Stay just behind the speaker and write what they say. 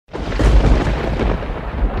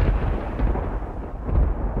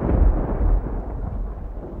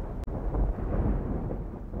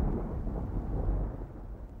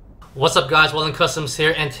What's up guys, Weldon Customs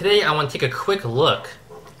here, and today I want to take a quick look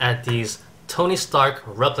at these Tony Stark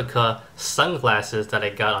replica sunglasses that I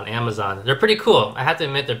got on Amazon. They're pretty cool. I have to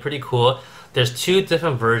admit, they're pretty cool. There's two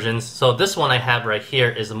different versions. So this one I have right here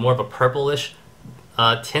is more of a purplish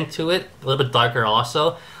tint to it, a little bit darker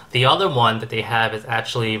also. The other one that they have is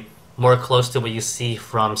actually more close to what you see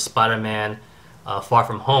from Spider-Man Far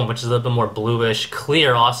From Home, which is a little bit more bluish,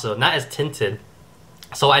 clear also, not as tinted.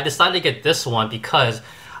 So I decided to get this one because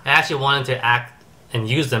I actually wanted to act and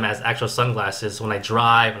use them as actual sunglasses when I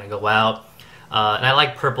drive, when I go out. And I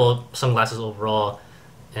like purple sunglasses overall,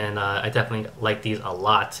 and I definitely like these a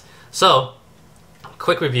lot. So,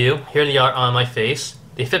 quick review. Here they are on my face.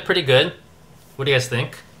 They fit pretty good. What do you guys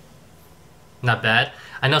think? Not bad.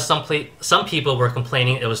 I know some people were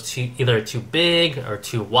complaining it was either too big or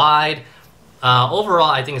too wide. Overall,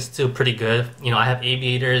 I think it's still pretty good. You know, I have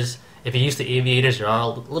aviators. If you're used to aviators, you're a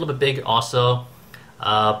little bit big also.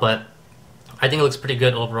 But I think it looks pretty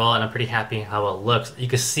good overall, and I'm pretty happy how it looks. You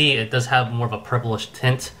can see it does have more of a purplish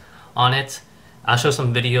tint on it. I'll show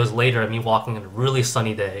some videos later of me walking on a really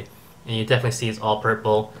sunny day, and you definitely see it's all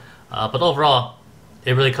purple. But overall,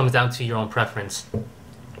 it really comes down to your own preference.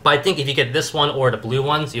 But I think if you get this one or the blue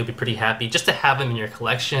ones, you'll be pretty happy just to have them in your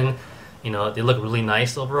collection. You know, they look really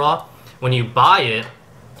nice overall. When you buy it,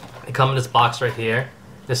 they come in this box right here.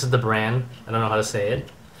 This is the brand. I don't know how to say it.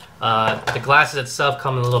 The glasses itself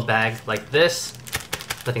come in a little bag like this,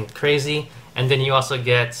 nothing crazy, and then you also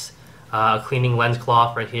get a cleaning lens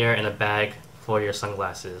cloth right here and a bag for your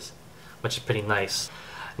sunglasses, which is pretty nice.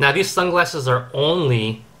 Now these sunglasses are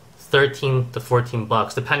only 13 to 14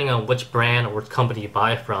 bucks, depending on which brand or which company you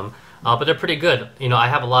buy from, but they're pretty good. You know, I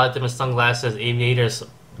have a lot of different sunglasses, aviators,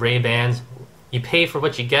 Ray-Bans. You pay for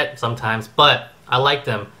what you get sometimes, but I like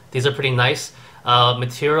them. These are pretty nice.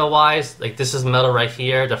 Material wise, like this is metal right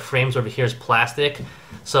here, the frames over here is plastic,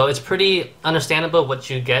 so it's pretty understandable what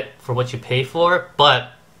you get for what you pay for,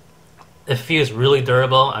 but it feels really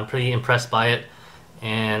durable. I'm pretty impressed by it,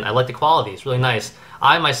 and I like the quality. It's really nice.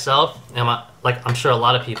 I myself am like I'm sure a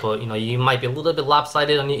lot of people, you know, you might be a little bit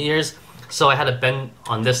lopsided on your ears, so I had a bend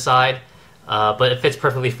on this side, but it fits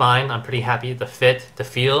perfectly fine. I'm pretty happy. The fit, the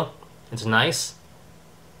feel, it's nice,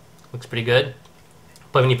 looks pretty good,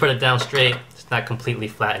 but when you put it down straight, not completely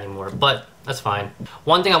flat anymore, but that's fine.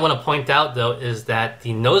 One thing I want to point out though is that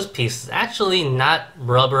the nose piece is actually not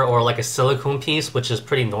rubber or like a silicone piece, which is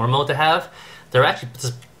pretty normal to have. They're actually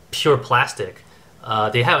just pure plastic.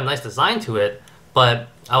 They have a nice design to it, but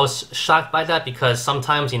I was shocked by that because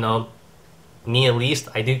sometimes, you know, me at least,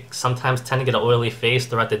 I do sometimes tend to get an oily face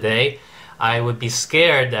throughout the day. I would be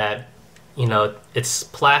scared that, you know, it's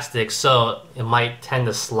plastic, so it might tend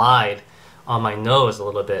to slide on my nose a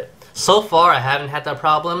little bit. So far, I haven't had that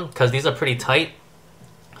problem because these are pretty tight,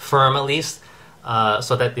 firm at least,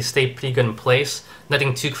 so that they stay pretty good in place.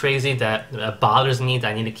 Nothing too crazy that bothers me that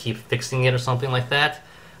I need to keep fixing it or something like that.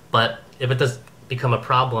 But if it does become a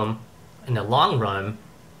problem in the long run,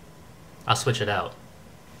 I'll switch it out.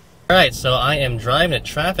 Alright, so I am driving at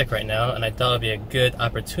traffic right now, and I thought it would be a good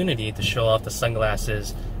opportunity to show off the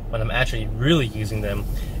sunglasses when I'm actually really using them.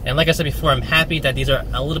 And like I said before, I'm happy that these are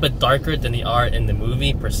a little bit darker than they are in the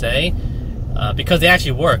movie per se, because they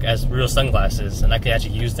actually work as real sunglasses, and I can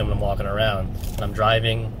actually use them when I'm walking around. When I'm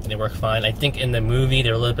driving, and they work fine. I think in the movie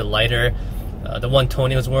they're a little bit lighter. The one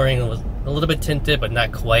Tony was wearing was a little bit tinted, but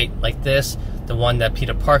not quite like this. The one that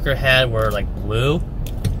Peter Parker had were like blue,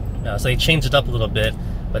 so they changed it up a little bit.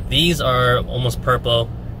 But these are almost purple,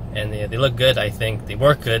 and they look good. I think they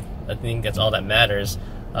work good. I think that's all that matters.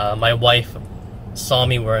 My wife saw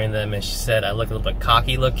me wearing them and she said I look a little bit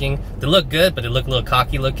cocky looking. They look good, but they look a little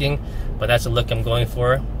cocky looking, but that's the look I'm going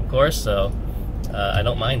for, of course, so I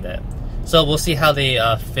don't mind that. So we'll see how they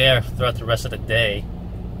fare throughout the rest of the day,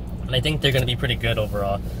 and I think they're going to be pretty good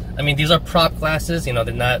overall. I mean, these are prop glasses, you know,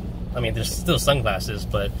 they're not, I mean, they're still sunglasses,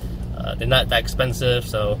 but they're not that expensive,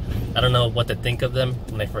 so I don't know what to think of them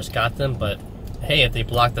when I first got them, but hey, if they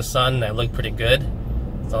block the sun, they look pretty good.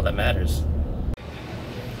 That's all that matters.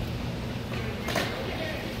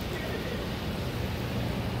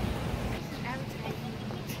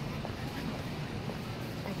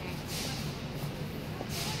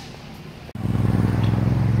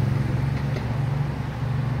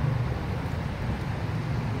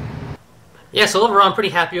 Yeah, so overall I'm pretty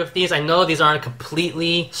happy with these. I know these aren't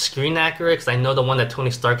completely screen accurate because I know the one that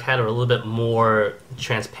Tony Stark had were a little bit more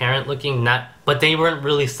transparent looking, but they weren't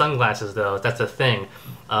really sunglasses though, that's the thing.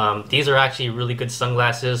 These are actually really good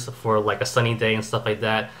sunglasses for like a sunny day and stuff like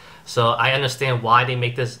that. So I understand why they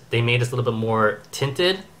made this a little bit more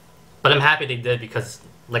tinted, but I'm happy they did because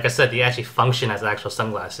like I said, they actually function as actual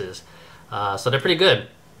sunglasses. So they're pretty good.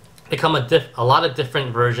 They come with a lot of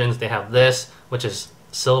different versions. They have this, which is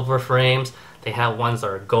silver frames. They have ones that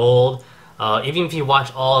are gold. Even if you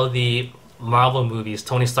watch all of the Marvel movies,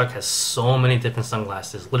 Tony Stark has so many different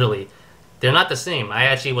sunglasses. Literally, they're not the same. I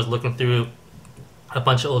actually was looking through a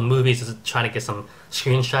bunch of old movies just trying to get some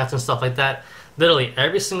screenshots and stuff like that. Literally,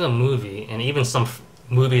 every single movie, and even some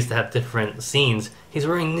movies that have different scenes, he's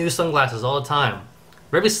wearing new sunglasses all the time.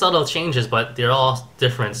 Very subtle changes, but they're all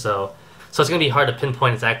different, so it's going to be hard to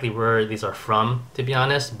pinpoint exactly where these are from, to be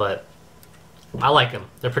honest, but I like them.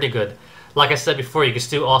 They're pretty good. Like I said before, you can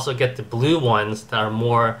still also get the blue ones that are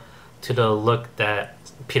more to the look that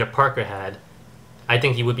Peter Parker had. I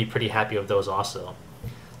think you would be pretty happy with those also.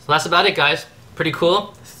 So that's about it, guys. Pretty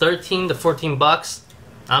cool. 13 to 14 bucks.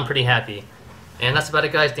 I'm pretty happy. And that's about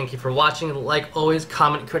it, guys. Thank you for watching. Like always,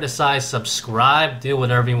 comment, criticize, subscribe, do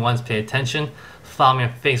whatever you want, pay attention. Follow me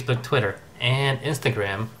on Facebook, Twitter, and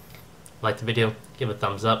Instagram. Like the video, give it a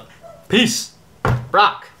thumbs up. Peace!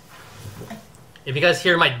 Brock! If you guys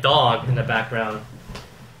hear my dog in the background,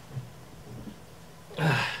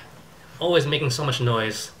 always making so much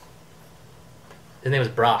noise. His name is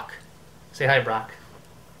Brock. Say hi, Brock.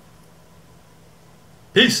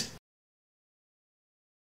 Peace!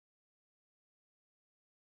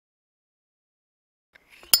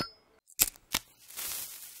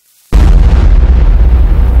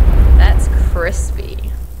 That's crispy.